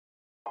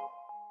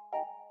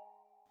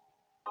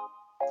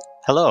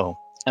Hello,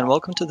 and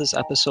welcome to this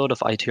episode of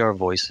ITR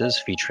Voices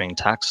featuring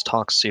Tax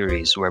Talk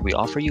series, where we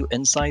offer you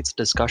insights,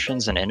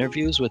 discussions, and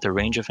interviews with a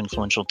range of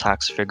influential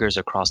tax figures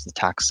across the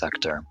tax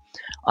sector.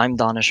 I'm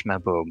Danish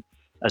Mahboub,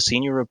 a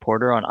senior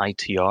reporter on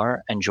ITR,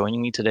 and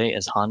joining me today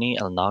is Hani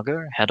El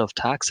Nagar, head of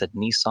tax at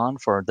Nissan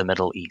for the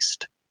Middle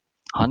East.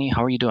 Hani,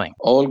 how are you doing?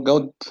 All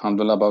good.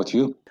 Alhamdulillah, about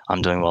you?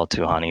 I'm doing well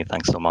too, Hani.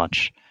 Thanks so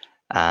much.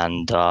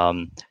 And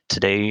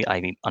today,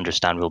 I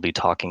understand we'll be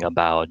talking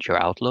about your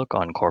outlook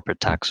on corporate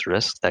tax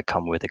risks that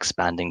come with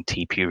expanding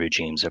TP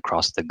regimes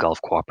across the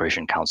Gulf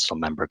Cooperation Council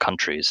member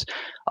countries,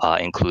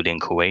 including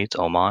Kuwait,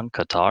 Oman,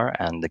 Qatar,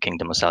 and the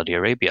Kingdom of Saudi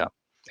Arabia.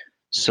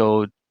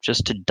 So,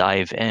 just to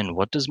dive in,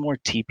 what does more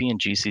TP and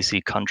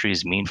GCC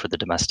countries mean for the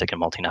domestic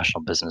and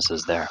multinational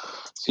businesses there?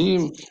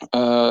 See,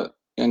 and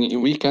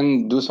we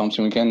can do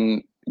something. We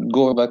can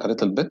go back a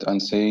little bit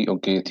and say,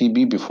 okay,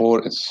 TB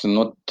before it's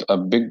not a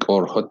big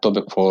or hot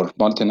topic for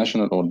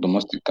multinational or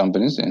domestic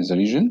companies in the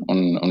region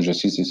on the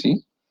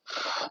CCC.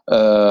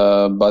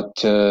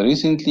 But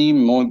recently,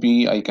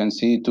 maybe I can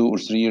say 2 or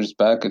 3 years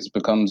back, it's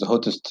become the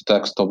hottest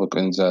tax topic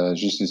in the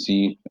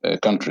GCC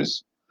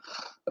countries.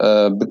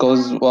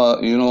 Because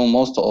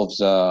most of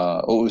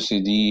the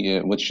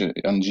OECD, which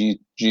and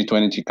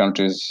G20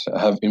 countries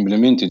have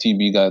implemented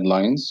TB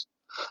guidelines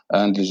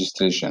and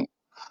legislation.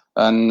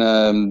 And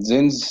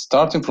then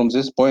starting from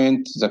this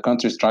point, the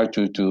countries try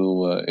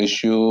to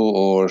issue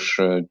or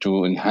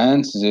to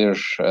enhance their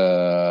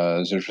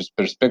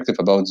perspective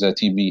about the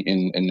TB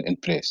in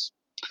place.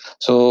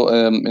 So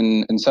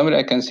in summary,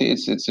 I can say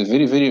it's a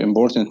very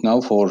important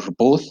now for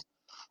both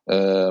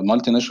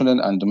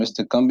multinational and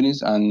domestic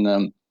companies,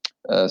 and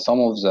some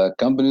of the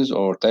companies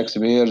or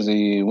taxpayers,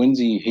 when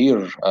they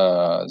hear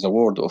the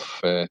word of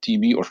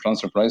TB or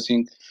transfer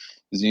pricing,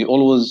 they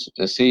always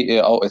say,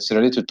 "Oh, it's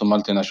related to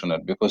multinational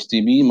because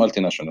TB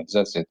multinational.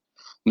 That's it."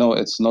 No,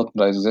 it's not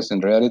like this. In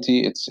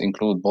reality, it's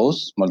include both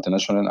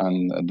multinational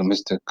and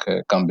domestic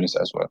companies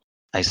as well.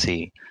 I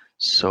see.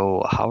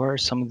 So, how are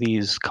some of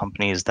these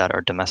companies that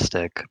are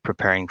domestic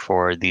preparing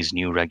for these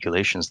new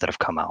regulations that have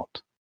come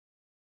out?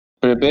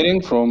 Preparing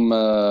from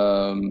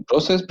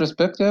process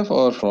perspective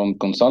or from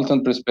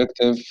consultant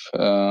perspective.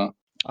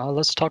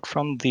 Let's talk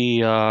from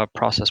the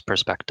process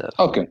perspective,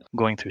 Okay.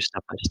 going through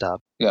step by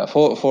step. Yeah,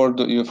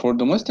 for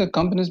domestic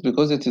companies,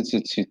 because it's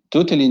a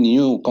totally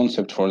new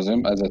concept for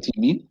them as a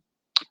TB.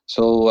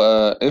 So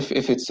if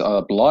it's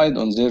applied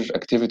on their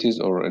activities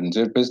or in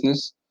their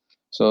business,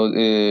 so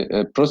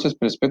process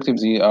perspective,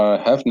 they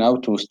have now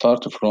to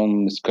start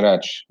from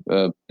scratch,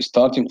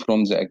 starting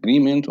from the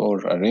agreement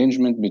or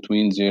arrangement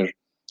between their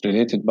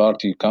related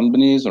party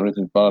companies or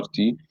related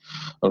party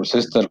or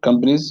sister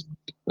companies.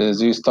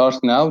 They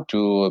start now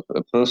to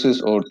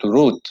process or to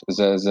route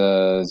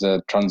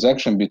the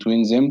transaction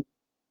between them,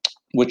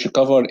 which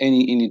cover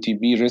any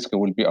TB risk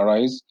will be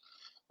arise,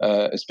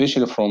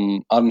 especially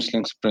from arm's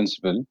length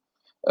principle.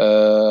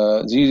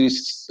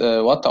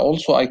 What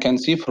also I can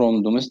see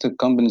from domestic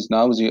companies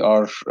now, they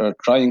are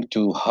trying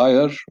to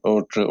hire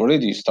or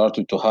already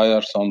started to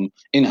hire some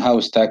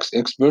in-house tax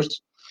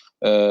experts,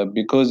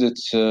 because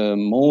it's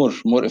more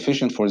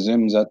efficient for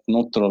them that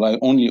not to rely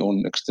only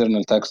on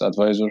external tax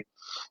advisor,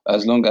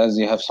 as long as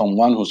they have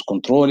someone who's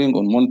controlling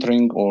or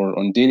monitoring or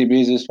on daily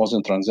basis what the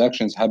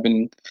transactions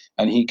happening,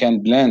 and he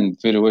can plan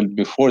very well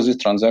before this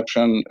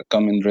transaction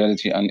come in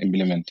reality and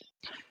implement.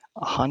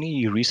 Hani,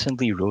 you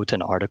recently wrote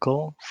an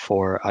article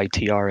for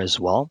ITR as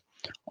well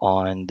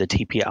on the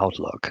TP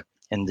outlook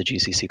in the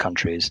GCC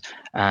countries.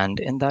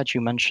 And in that,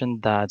 you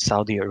mentioned that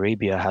Saudi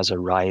Arabia has a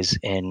rise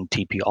in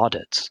TP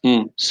audits.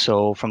 Mm.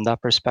 So, from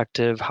that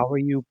perspective, how are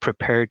you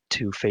prepared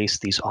to face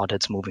these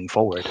audits moving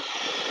forward?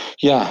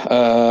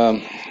 Yeah,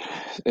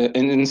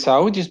 in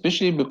Saudi,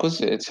 especially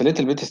because it's a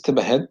little bit a step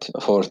ahead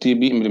for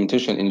TB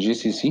implementation in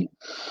GCC.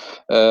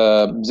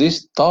 They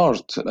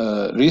start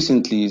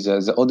recently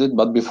the audit,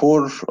 but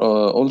before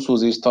also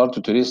they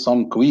started to raise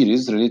some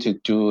queries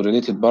related to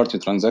related party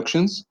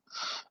transactions.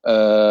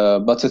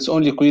 But it's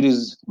only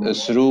queries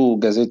through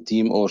Gazette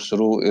team or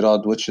through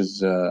Irad, which is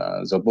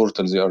the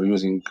portal they are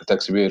using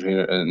taxpayer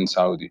here in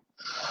Saudi.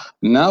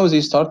 Now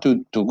they start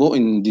to go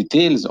in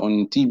details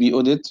on TB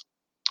audit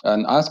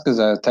and ask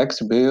the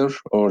taxpayer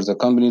or the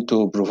company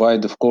to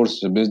provide, of course,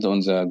 based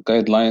on the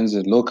guidelines,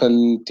 the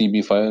local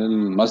TB file,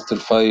 master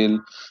file,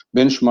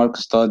 benchmark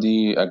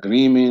study,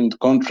 agreement,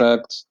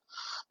 contracts,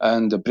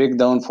 and the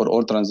breakdown for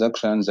all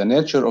transactions, the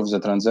nature of the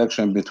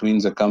transaction between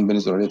the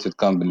companies or related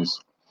companies.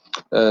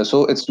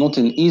 So it's not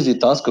an easy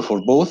task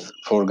for both,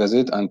 for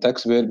Gazette and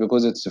taxpayer,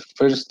 because it's the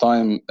first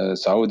time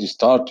Saudi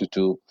started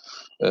to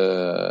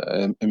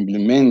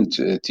implement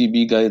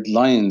TB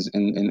guidelines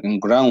in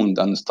ground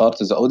and start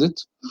the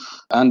audit.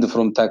 And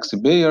from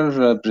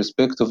taxpayer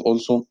perspective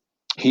also,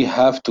 he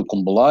have to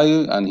comply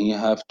and he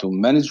have to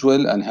manage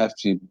well and have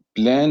to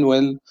plan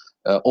well.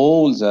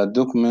 All the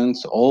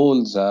documents,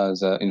 all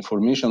the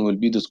information will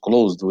be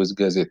disclosed with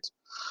Gazette.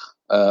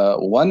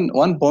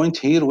 One point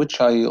here, which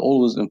I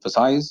always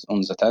emphasize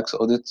on the tax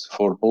audit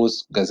for both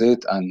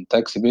Gazette and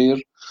taxpayer,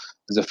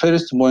 the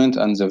first point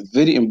and the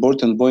very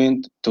important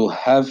point to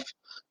have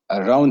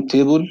a round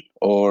table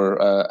or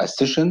a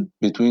session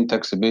between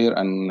taxpayer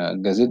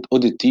and Gazette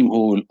audit team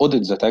who will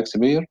audit the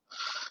taxpayer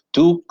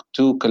to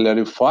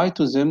clarify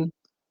to them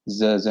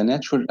the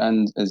nature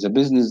and the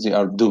business they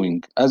are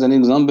doing. As an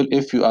example,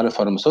 if you are a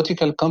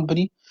pharmaceutical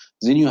company,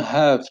 then you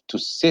have to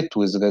sit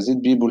with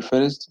Gazette people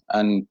first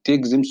and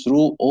take them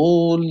through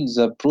all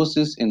the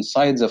process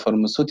inside the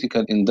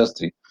pharmaceutical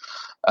industry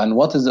and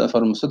what is the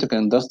pharmaceutical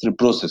industry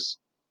process.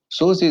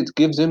 So it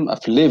gives them a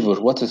flavor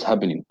what is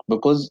happening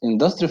because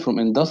industry from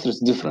industry is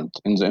different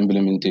in the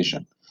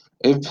implementation.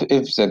 If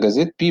the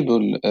Gazette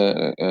people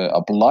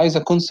apply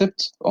the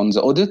concept on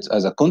the audit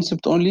as a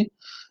concept only,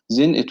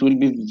 then it will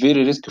be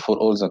very risky for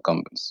all the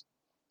companies.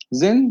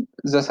 Then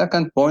the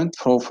second point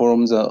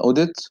from the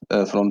audit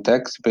from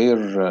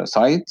taxpayer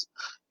side,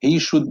 he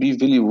should be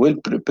very well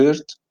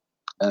prepared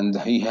and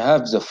he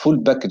has the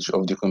full package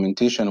of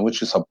documentation which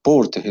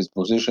support his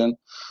position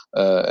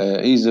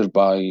either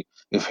by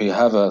if he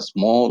have a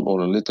small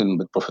or a little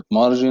bit profit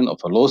margin of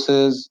a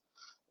losses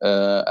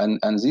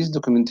and this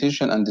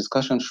documentation and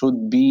discussion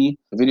should be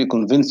a very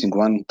convincing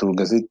one to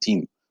Gazette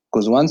team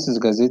because once this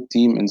Gazette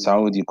team in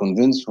Saudi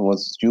convince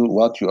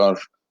what you are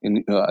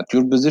in at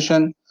your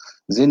position,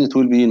 then it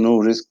will be no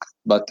risk.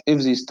 But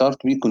if they start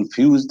to be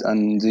confused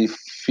and they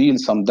feel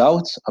some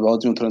doubts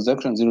about your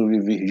transaction, there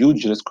will be a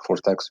huge risk for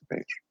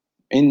taxpayer.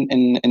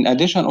 In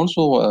addition,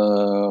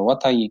 also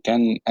what I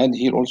can add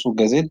here also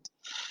Gazette,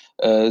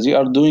 they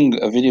are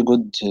doing a very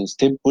good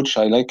step, which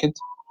I like it.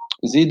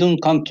 They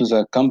don't come to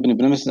the company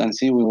premises and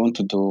say we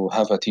wanted to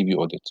have a TB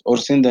audit or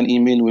send an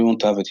email we want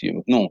to have a TB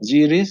audit. No,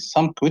 they raise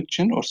some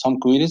question or some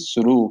queries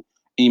through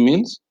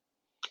emails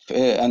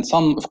and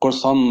some, of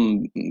course,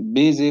 some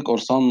basic or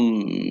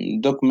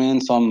some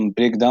document, some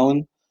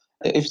breakdown.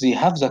 If they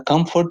have the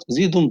comfort,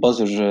 they don't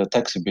bother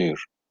taxpayer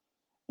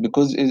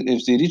because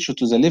if they reach you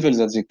to the level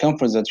that they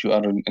comfort that you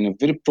are in a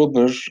very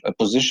proper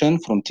position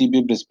from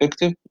TB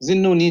perspective,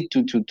 then no need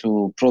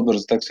to proper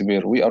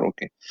taxpayer. We are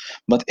okay.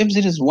 But if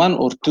there is one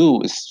or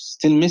two is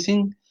still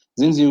missing,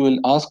 then they will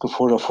ask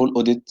for a full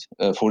audit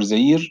for the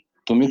year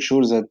to make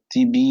sure that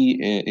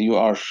TB you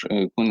are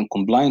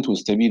compliant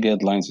with TB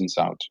guidelines in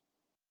Saudi.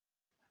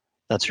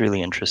 That's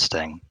really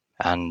interesting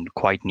and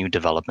quite new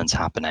developments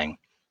happening.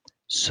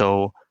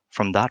 So,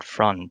 from that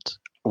front,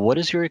 what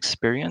is your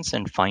experience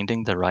in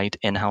finding the right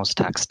in-house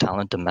tax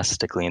talent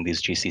domestically in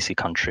these GCC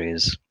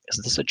countries?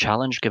 Is this a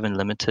challenge given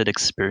limited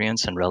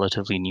experience in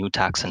relatively new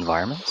tax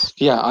environments?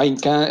 Yeah, I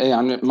can.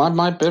 I mean,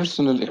 my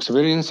personal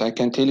experience, I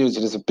can tell you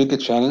there is a bigger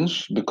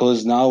challenge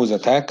because now the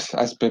tax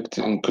aspect,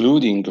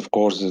 including of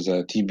course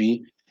the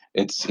TB,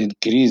 it's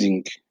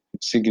increasing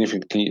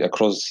significantly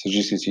across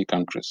GCC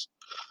countries.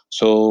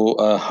 So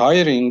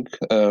hiring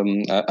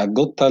a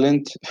good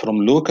talent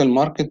from local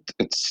market,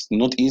 it's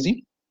not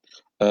easy.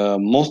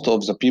 Most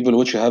of the people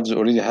which have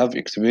already have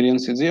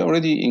experience, they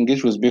already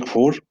engage with Big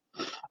Four,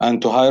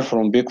 and to hire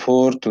from Big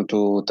Four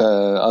to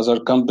other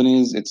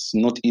companies, it's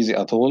not easy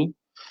at all.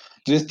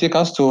 This take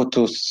us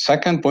to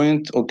second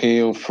point.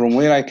 Okay, from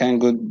where I can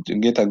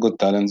get a good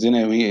talent, then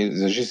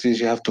the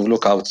GCC have to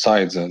look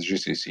outside the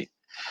GCC.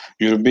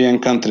 European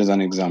countries,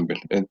 an example.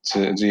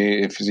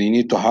 If they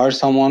need to hire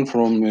someone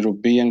from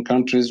European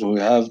countries who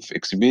have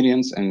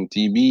experience in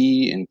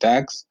TB in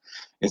tax,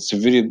 it's a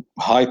very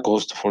high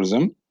cost for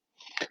them.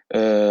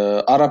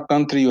 Arab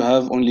country, you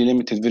have only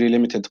very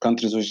limited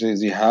countries which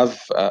they have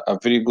a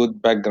very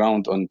good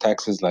background on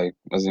taxes, like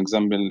as an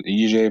example,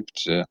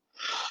 Egypt.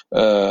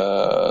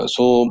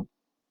 So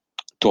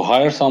to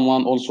hire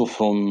someone also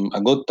from a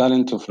good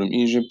talent from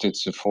Egypt,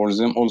 it's for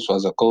them also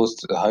as a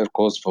higher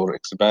cost for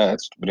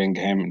expats to bring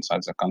him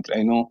inside the country.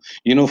 I know,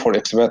 for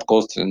expat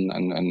costs in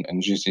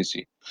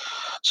GCC.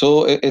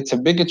 So it's a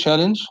big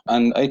challenge,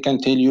 and I can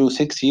tell you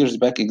 6 years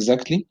back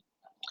exactly,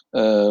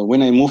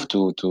 when I moved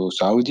to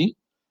Saudi,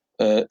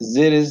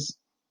 there is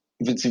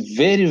it's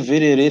very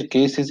very rare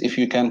cases if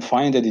you can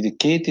find a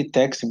dedicated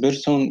tax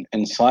person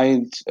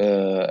inside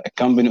a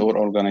company or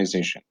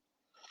organization,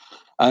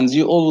 and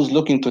you always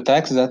look into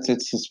tax that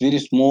it's very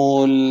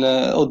small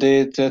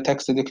audit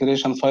tax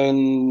declaration file,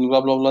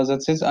 blah blah blah,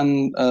 that's it,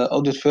 and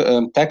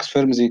tax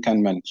firms they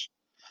can manage.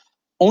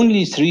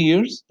 Only 3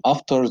 years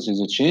after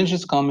the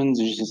changes come in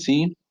the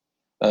GCC,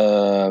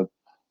 uh,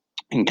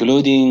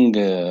 including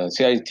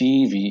CIT,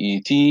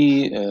 VET,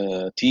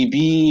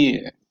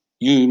 TB,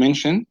 you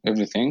mentioned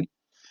everything.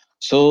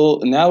 So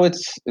now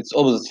it's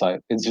opposite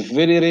side. It's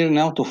very rare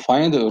now to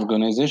find an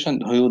organization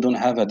who don't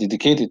have a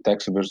dedicated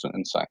tax person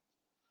inside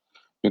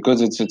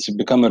because it's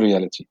become a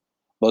reality.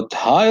 But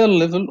higher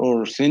level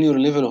or senior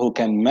level who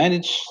can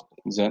manage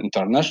the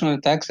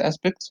international tax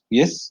aspects,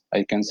 yes,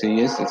 I can say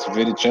yes. It's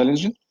very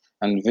challenging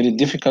and very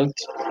difficult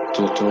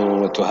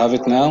to have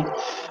it now.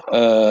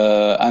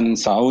 And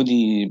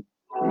Saudi,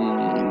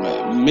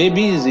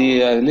 maybe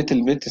they a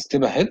little bit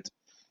step ahead.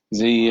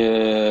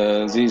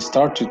 They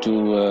started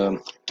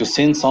to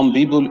send some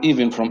people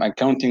even from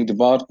accounting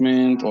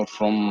department or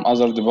from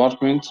other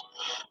departments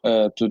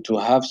to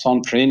have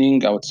some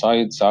training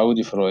outside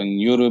Saudi for in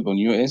Europe or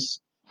US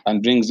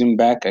and bring them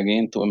back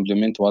again to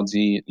implement what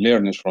they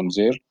learned from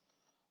there.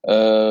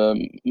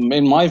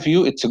 In my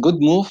view, it's a good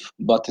move,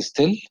 but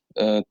still,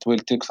 it will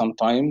take some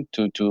time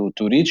to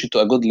reach to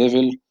a good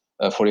level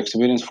for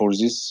experience for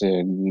these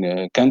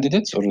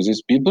candidates or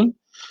these people.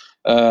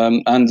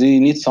 And they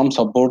need some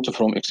support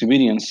from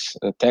experienced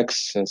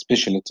tax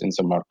specialists in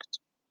the market.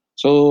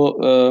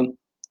 So,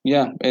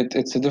 yeah,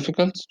 it's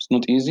difficult. It's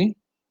not easy,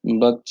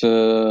 but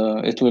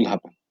it will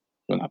happen.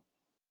 It will happen.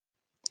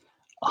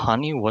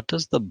 Hani, what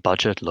does the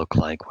budget look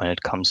like when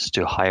it comes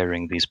to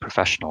hiring these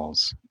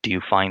professionals? Do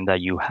you find that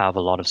you have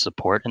a lot of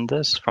support in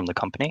this from the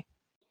company?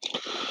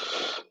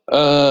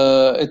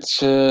 It's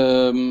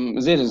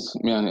there is.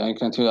 Yeah, I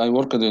can tell. I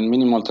worked in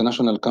many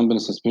multinational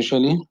companies,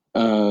 especially.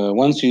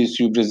 Once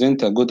you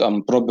present a good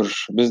and proper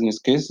business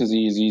case,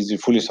 they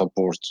fully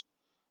support.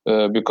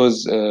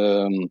 Because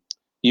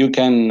you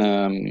can.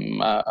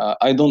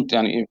 I don't.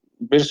 Yani,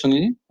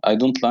 personally, I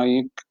don't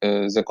like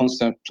the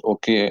concept.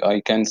 Okay,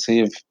 I can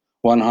save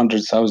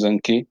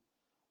 100,000 k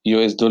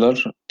US dollar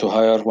to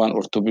hire one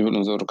or two people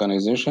in the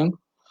organization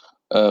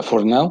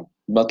for now,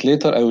 but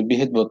later I will be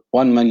hit with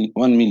 1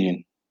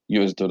 million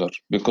US dollar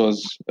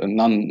because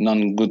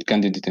none good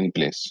candidate in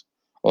place,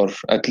 or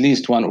at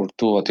least one or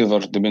two, whatever,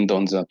 depend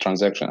on the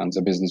transaction and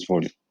the business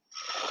volume.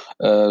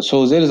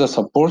 So there is a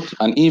support,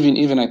 and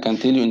even I can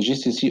tell you in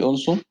GCC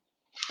also,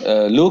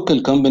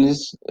 local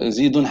companies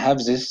they don't have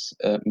this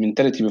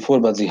mentality before,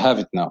 but they have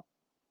it now.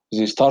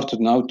 They started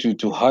now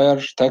to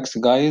hire tax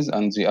guys,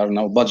 and they are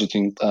now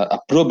budgeting a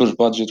proper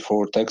budget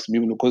for tax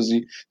people because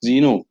they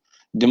know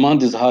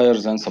demand is higher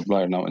than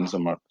supply now in the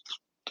market.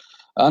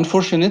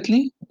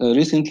 Unfortunately,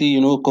 recently,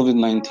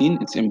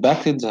 COVID-19, it's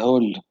impacted the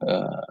whole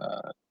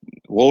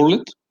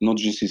world, not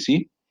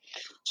GCC.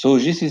 So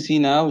GCC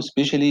now,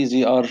 especially,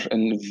 they are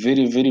in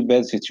very, very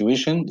bad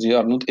situation. They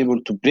are not able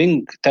to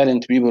bring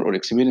talent people or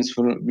experienced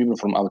people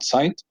from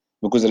outside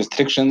because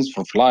restrictions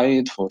for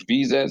flight, for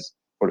visas,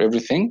 for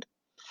everything.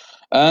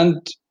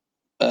 And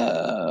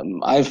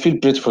I feel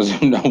pretty for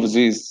them now.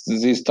 They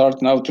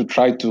start now to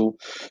try to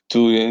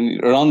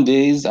run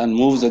days and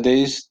move the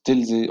days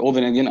till they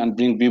open again and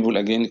bring people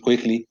again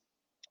quickly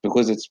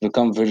because it's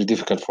become very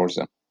difficult for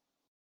them.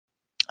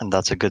 And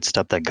that's a good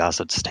step that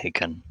Gazzet's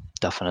taken,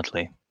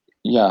 definitely.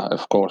 Yeah,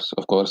 of course,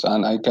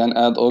 and I can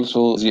add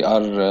also they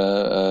are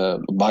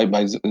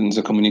in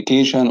the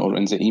communication or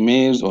in the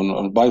emails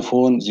or by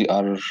phone. They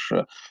are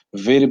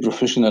very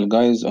professional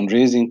guys on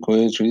raising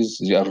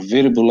queries. They are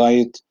very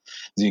polite.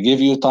 They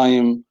give you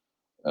time.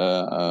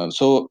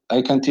 So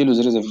I can tell you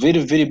there is a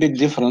very, very big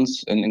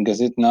difference in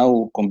Gazette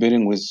now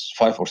comparing with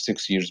 5 or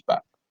 6 years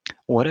back.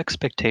 What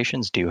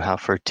expectations do you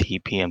have for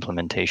TP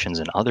implementations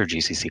in other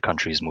GCC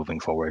countries moving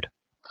forward?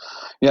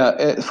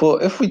 Yeah,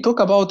 for if we talk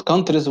about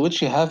countries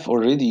which have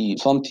already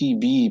some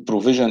TB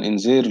provision in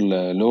their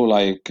law,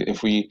 like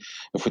if we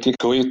take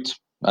Kuwait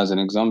as an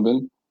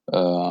example,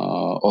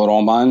 or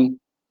Oman,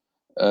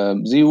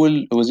 they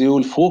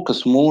will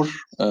focus more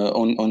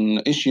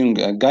on issuing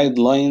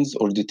guidelines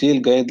or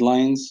detailed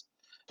guidelines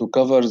to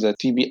cover the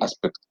TB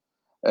aspect.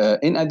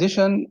 In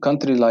addition,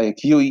 country like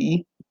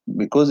UAE,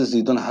 because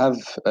they don't have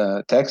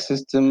a tax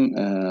system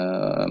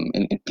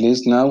in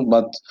place now,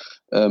 but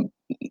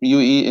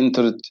UAE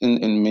entered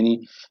in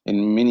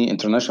many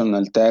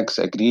international tax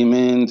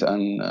agreement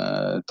and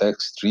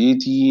tax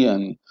treaty,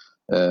 and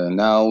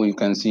now you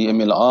can see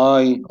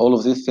MLI, all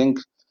of these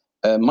things.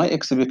 My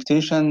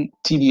expectation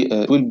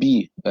TB will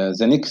be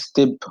the next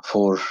step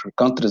for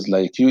countries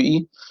like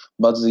UAE,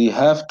 but they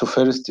have to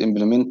first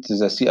implement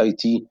the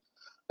CIT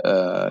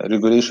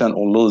regulation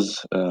or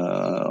laws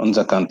on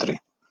the country.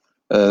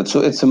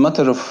 So it's a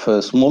matter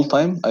of small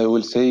time. I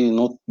will say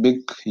not big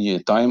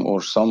time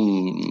or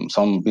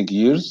some big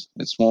years.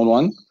 It's small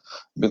one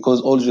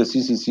because all the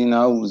CCC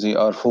now they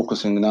are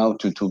focusing now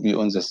to be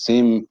on the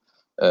same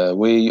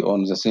way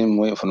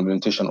of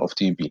implementation of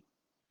TB.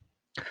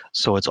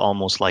 So it's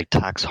almost like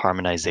tax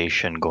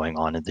harmonization going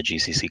on in the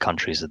GCC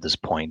countries at this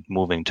point,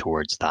 moving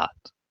towards that.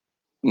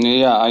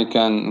 Yeah, I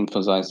can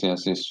emphasize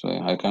yes,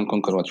 I can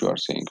concur what you are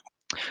saying.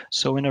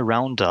 So in a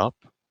roundup,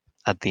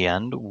 at the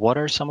end, what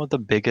are some of the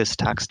biggest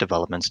tax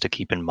developments to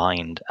keep in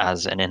mind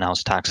as an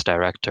in-house tax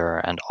director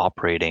and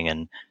operating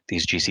in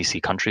these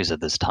GCC countries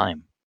at this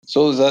time?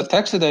 So the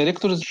tax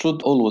directors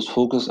should always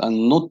focus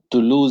and not to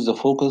lose the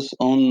focus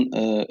on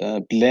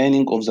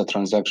planning of the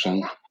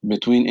transaction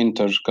between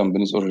inter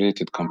companies or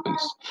related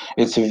companies.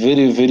 It's a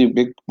very, very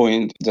big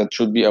point that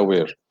should be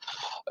aware.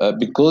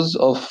 Because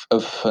of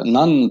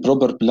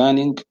non-proper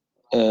planning,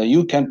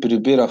 you can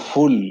prepare a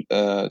full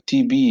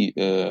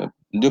TB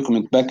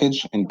document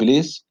package in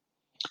place,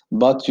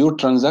 but your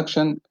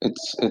transaction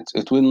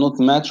it will not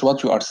match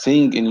what you are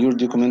saying in your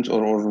document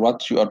or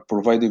what you are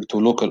providing to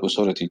local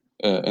authority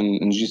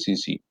in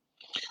GCC.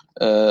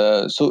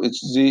 So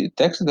it's the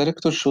tax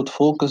director should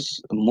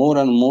focus more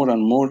and more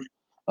and more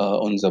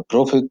on the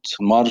profit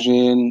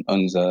margin,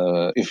 on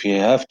the if you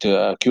have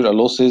to accrue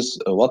losses,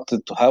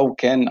 how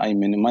can I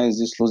minimize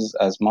these losses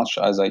as much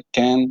as I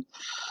can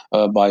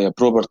by a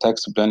proper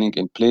tax planning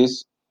in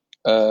place.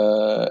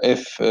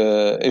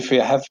 If we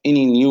have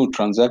any new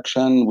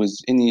transaction with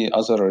any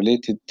other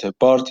related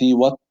party,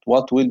 what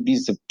what will be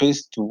the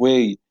best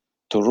way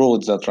to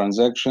route the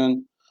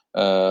transaction,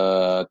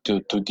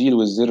 to deal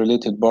with the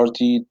related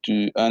party,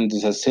 and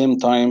at the same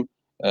time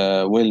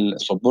will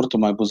support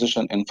my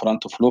position in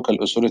front of local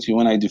authority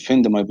when I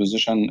defend my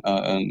position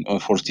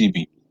for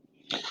TB.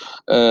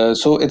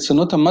 So it's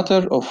not a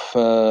matter of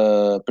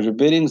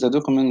preparing the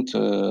document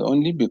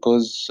only,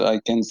 because I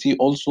can see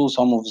also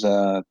some of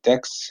the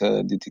tax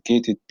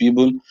dedicated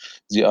people,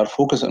 they are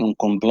focused on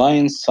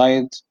compliance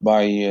side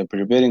by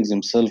preparing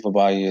themselves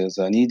by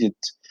the needed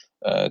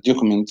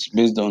documents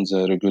based on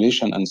the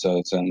regulation and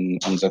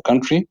the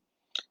country.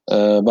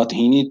 But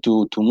he need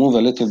to move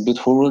a little bit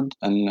forward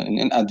and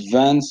in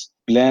advance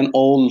plan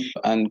all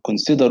and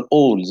consider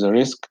all the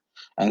risk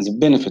and the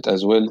benefit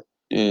as well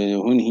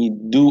when he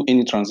do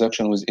any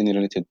transaction with any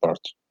related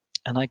party.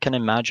 And I can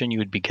imagine you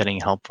would be getting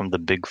help from the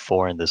Big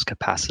Four in this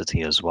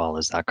capacity as well.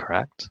 Is that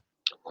correct?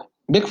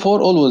 Big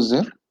Four always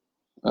there,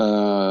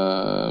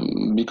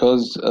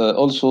 because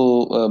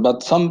also,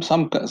 but some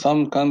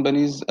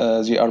companies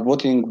they are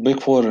putting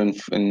Big Four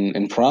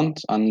in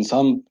front, and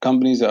some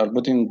companies they are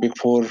putting Big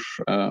Four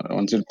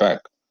on their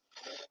back.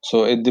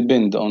 So it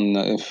depends on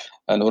if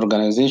an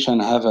organization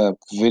have a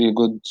very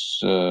good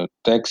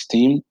tax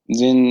team,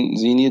 then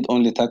they need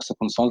only tax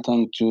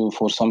consultant to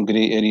for some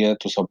gray area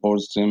to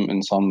support them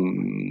in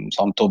some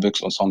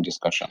topics or some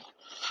discussion.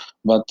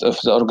 But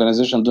if the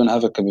organization don't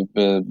have a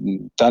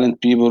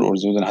talent people, or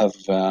they don't have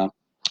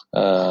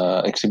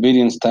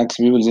experienced tax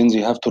people, then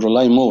they have to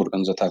rely more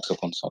on the tax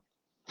consultant.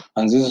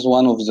 And this is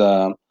one of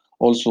the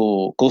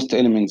also cost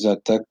elements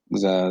that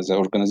the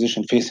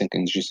organization facing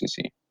in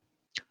GCC.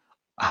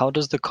 How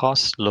does the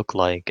cost look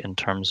like in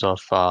terms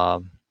of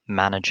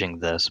managing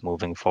this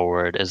moving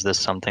forward? Is this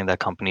something that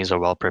companies are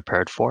well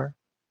prepared for?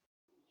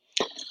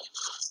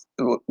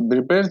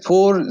 Prepared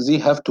for, they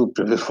have to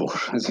prepare for.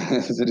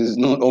 There is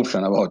no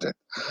option about it.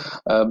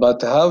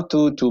 But how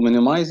to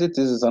minimize it,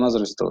 this is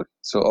another story.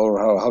 So,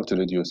 or how to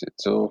reduce it.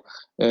 So,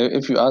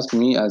 if you ask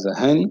me as a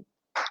Hani,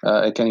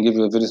 I can give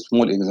you a very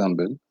small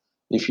example.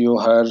 If you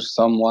hire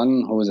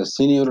someone who is a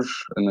senior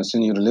in a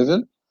senior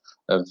level,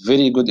 a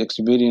very good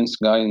experienced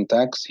guy in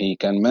tax, he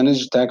can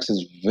manage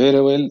taxes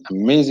very well,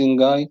 amazing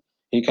guy.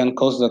 He can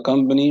cost the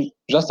company,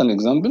 just an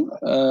example,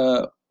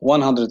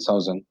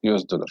 100,000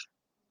 US dollars.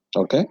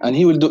 Okay, and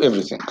he will do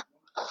everything.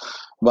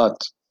 But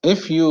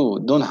if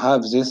you don't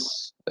have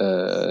this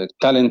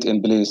talent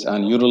in place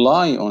and you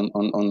rely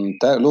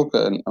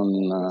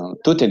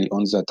totally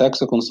on the tax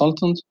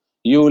consultant,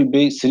 you will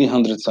pay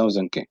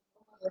 300,000 K.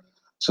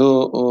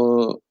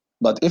 So,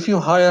 but if you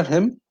hire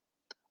him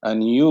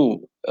and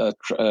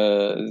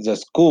the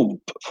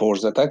scope for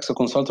the tax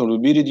consultant will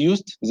be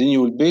reduced, then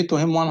you will pay to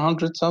him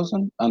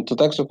 100,000 and to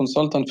tax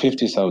consultant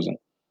 50,000.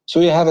 So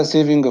you have a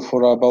saving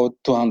for about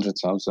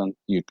 200,000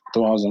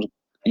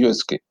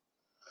 USK.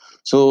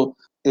 So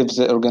if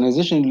the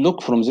organization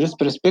look from this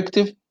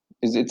perspective,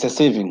 it's a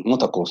saving,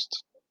 not a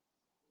cost,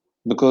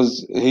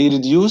 because he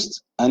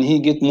reduced and he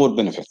get more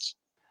benefits.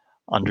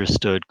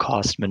 Understood.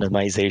 Cost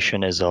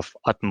minimization is of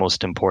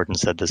utmost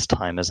importance at this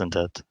time, isn't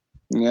it?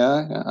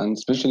 Yeah, and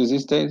especially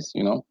these days,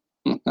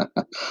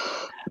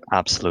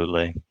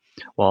 Absolutely.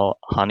 Well,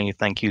 Hani,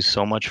 thank you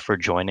so much for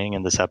joining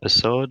in this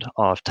episode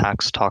of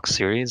Tax Talk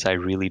series. I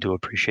really do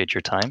appreciate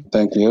your time.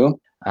 Thank you.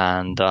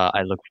 And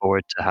I look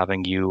forward to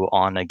having you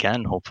on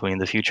again, hopefully in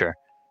the future.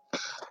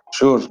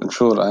 Sure.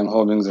 I'm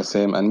hoping the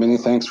same. And many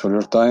thanks for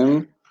your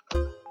time.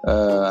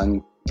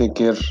 And take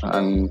care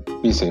and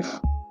be safe.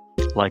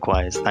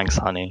 Likewise. Thanks,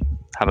 Hani.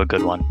 Have a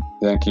good one.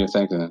 Thank you.